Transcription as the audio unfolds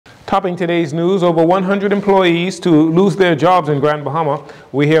Topping today's news, over 100 employees to lose their jobs in Grand Bahama.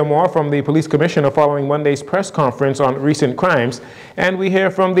 We hear more from the police commissioner following Monday's press conference on recent crimes, and we hear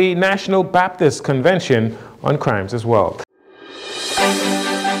from the National Baptist Convention on crimes as well.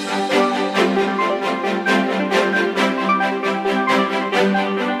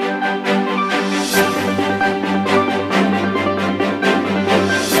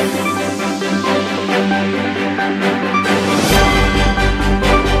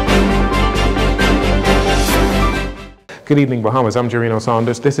 Good evening, Bahamas. I'm Jarino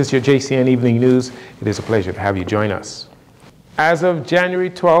Saunders. This is your JCN Evening News. It is a pleasure to have you join us. As of January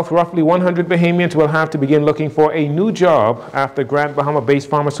 12th, roughly 100 Bahamians will have to begin looking for a new job after Grand Bahama-based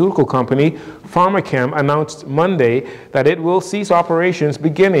pharmaceutical company Pharmachem announced Monday that it will cease operations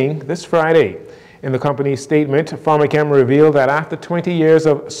beginning this Friday. In the company's statement, Pharmachem revealed that after 20 years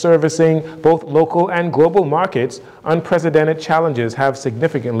of servicing both local and global markets, unprecedented challenges have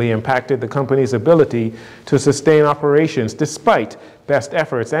significantly impacted the company's ability to sustain operations despite best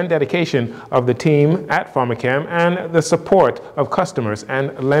efforts and dedication of the team at Pharmachem and the support of customers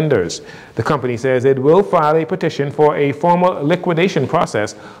and lenders. The company says it will file a petition for a formal liquidation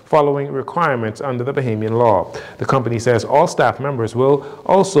process following requirements under the Bahamian law. The company says all staff members will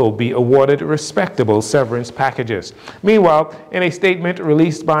also be awarded respectable severance packages. Meanwhile, in a statement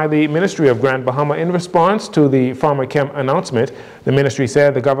released by the Ministry of Grand Bahama in response to the Pharmachem announcement, the ministry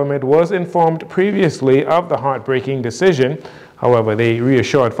said the government was informed previously of the heartbreaking decision. However, they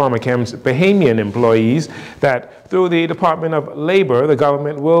reassured Pharmachem's Bahamian employees that through the Department of Labor, the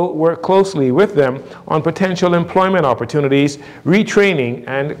government will work closely with them on potential employment opportunities, retraining,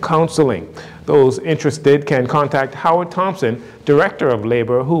 and counseling. Those interested can contact Howard Thompson, Director of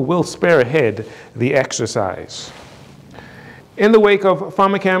Labor, who will spearhead the exercise. In the wake of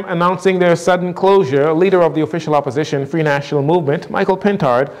Pharmachem announcing their sudden closure, leader of the official opposition Free National Movement, Michael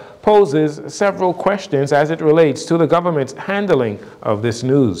Pintard, poses several questions as it relates to the government's handling of this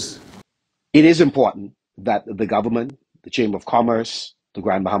news. It is important that the government, the Chamber of Commerce, the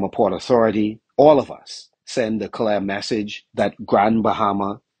Grand Bahama Port Authority, all of us send a clear message that Grand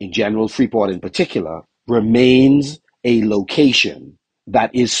Bahama, in general, Freeport in particular, remains a location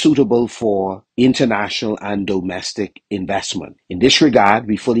that is suitable for international and domestic investment. In this regard,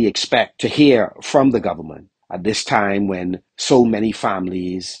 we fully expect to hear from the government at this time when so many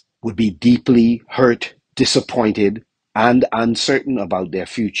families would be deeply hurt, disappointed, and uncertain about their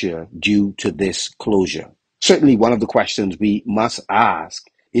future due to this closure. Certainly, one of the questions we must ask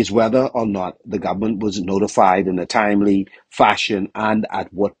is whether or not the government was notified in a timely fashion and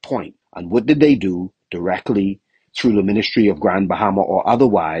at what point, and what did they do directly through the Ministry of Grand Bahama or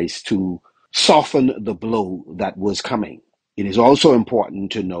otherwise to soften the blow that was coming. It is also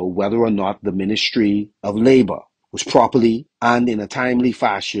important to know whether or not the Ministry of Labor was properly and in a timely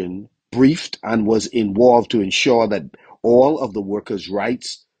fashion briefed and was involved to ensure that all of the workers'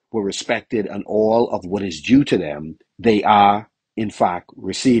 rights were respected and all of what is due to them, they are in fact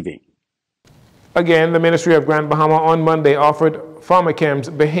receiving. Again, the Ministry of Grand Bahama on Monday offered Pharmachem's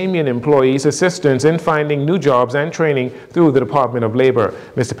Bahamian employees assistance in finding new jobs and training through the Department of Labor.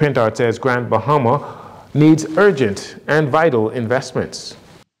 Mr. Pintard says Grand Bahama needs urgent and vital investments.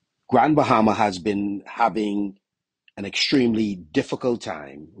 Grand Bahama has been having an extremely difficult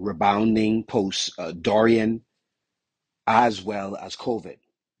time rebounding post-Dorian as well as COVID.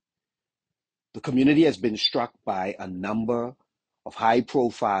 The community has been struck by a number of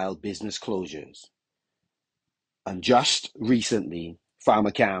high-profile business closures. And just recently,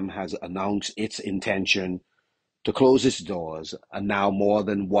 Pharmachem has announced its intention to close its doors, and now more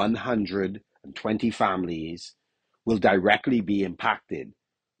than 120 families will directly be impacted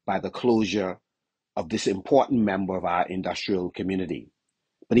by the closure of this important member of our industrial community.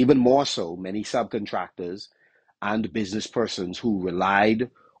 But even more so, many subcontractors and business persons who relied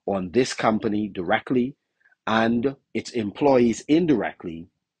on this company directly and its employees indirectly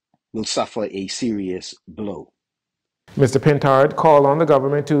will suffer a serious blow. Mr. Pintard called on the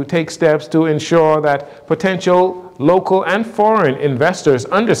government to take steps to ensure that potential local and foreign investors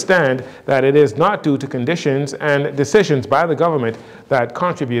understand that it is not due to conditions and decisions by the government that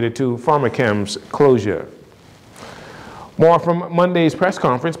contributed to Pharmachem's closure. More from Monday's press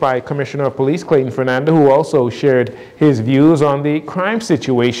conference by Commissioner of Police Clayton Fernando, who also shared his views on the crime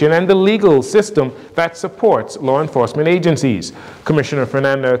situation and the legal system that supports law enforcement agencies. Commissioner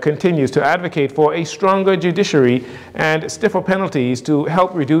Fernando continues to advocate for a stronger judiciary and stiffer penalties to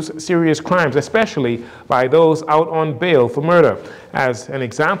help reduce serious crimes, especially by those out on bail for murder. As an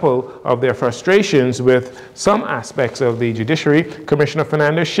example of their frustrations with some aspects of the judiciary, Commissioner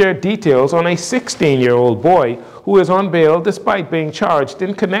Fernando shared details on a 16-year-old boy who is on bail despite being charged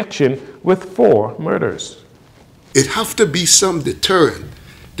in connection with 4 murders. It have to be some deterrent.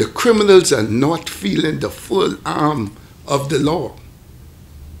 The criminals are not feeling the full arm of the law.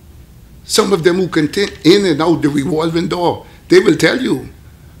 Some of them who can take in and out the revolving door, they will tell you,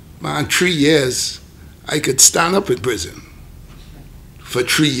 man, 3 years, I could stand up in prison for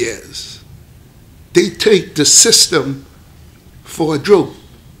 3 years. They take the system for a joke.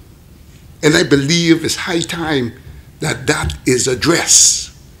 And I believe it's high time that that is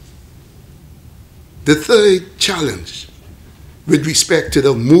addressed. The third challenge with respect to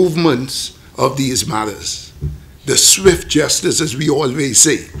the movements of these matters, the swift justice, as we always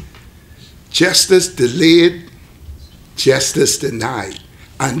say, justice delayed, justice denied.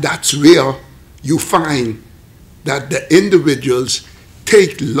 And that's where you find that the individuals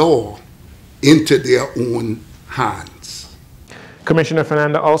take law into their own hands. Commissioner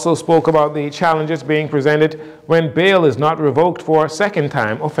Fernanda also spoke about the challenges being presented when bail is not revoked for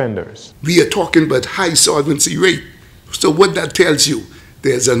second-time offenders. We are talking about high solvency rate. So what that tells you,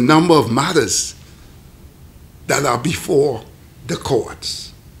 there's a number of matters that are before the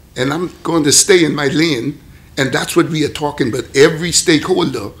courts. And I'm going to stay in my lane, and that's what we are talking about. Every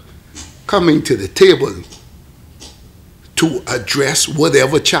stakeholder coming to the table to address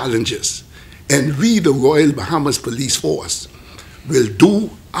whatever challenges. And we, the Royal Bahamas Police Force, will do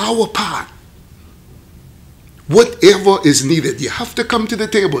our part. Whatever is needed, you have to come to the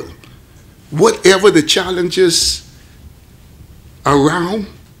table. Whatever the challenges around,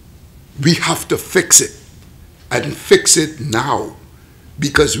 we have to fix it, and fix it now,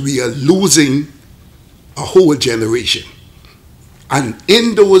 because we are losing a whole generation. And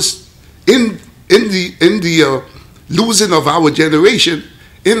in those, in the losing of our generation,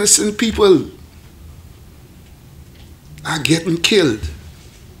 innocent people are getting killed.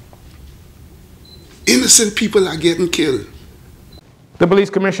 Innocent people are getting killed. The police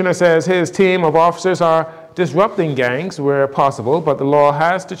commissioner says his team of officers are disrupting gangs where possible, but the law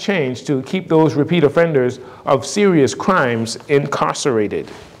has to change to keep those repeat offenders of serious crimes incarcerated.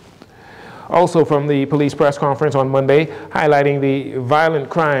 Also from the police press conference on Monday, highlighting the violent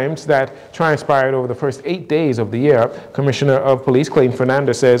crimes that transpired over the first 8 days of the year, Commissioner of Police Clayton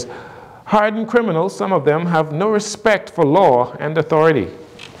Fernandez says, hardened criminals, some of them, have no respect for law and authority.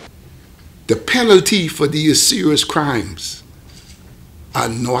 The penalty for these serious crimes are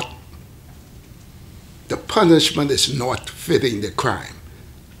not, the punishment is not fitting the crime.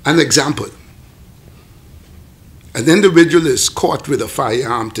 An example, an individual is caught with a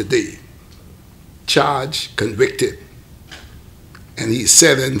firearm today, charged, convicted, and he's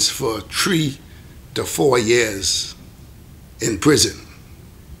sentenced for 3 to 4 years in prison.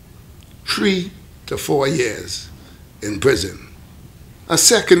 3 to 4 years in prison. A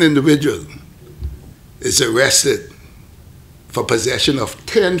second individual is arrested for possession of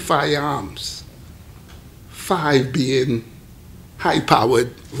 10 firearms, 5 being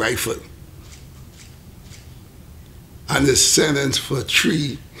high-powered rifle, and is sentenced for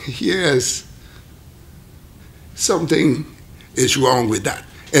 3 years. Something is wrong with that.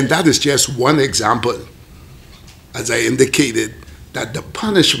 And that is just one example, as I indicated, that the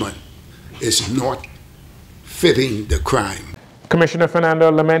punishment is not fitting the crime. Commissioner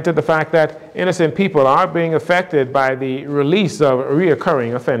Fernando lamented the fact that innocent people are being affected by the release of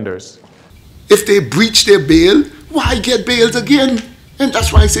reoccurring offenders. If they breach their bail, why get bailed again? And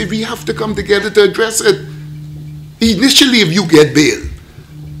that's why I say we have to come together to address it. Initially, if you get bail,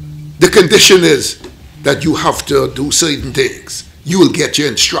 the condition is that you have to do certain things. You will get your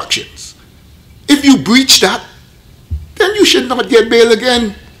instructions. If you breach that, then you should not get bail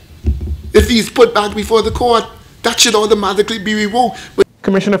again. If he's put back before the court, that should automatically be revoked.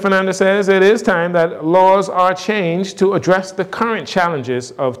 Commissioner Fernandez says it is time that laws are changed to address the current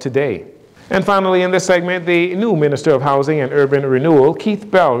challenges of today. And finally, in this segment, the new Minister of Housing and Urban Renewal, Keith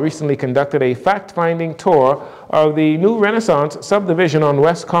Bell, recently conducted a fact-finding tour of the new Renaissance subdivision on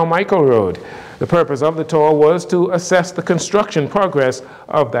West Carmichael Road. The purpose of the tour was to assess the construction progress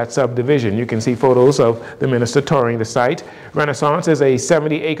of that subdivision. You can see photos of the minister touring the site. Renaissance is a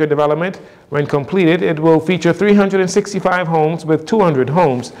 70-acre development. When completed, it will feature 365 homes with 200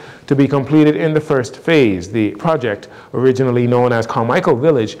 homes to be completed in the first phase. The project, originally known as Carmichael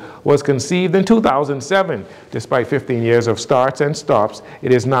Village, was conceived in 2007. Despite 15 years of starts and stops,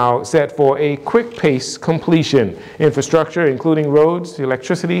 it is now set for a quick-pace completion. Infrastructure, including roads,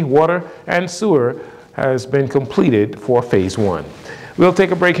 electricity, water, and sewer, has been completed for phase 1. We'll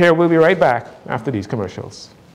take a break here. We'll be right back after these commercials.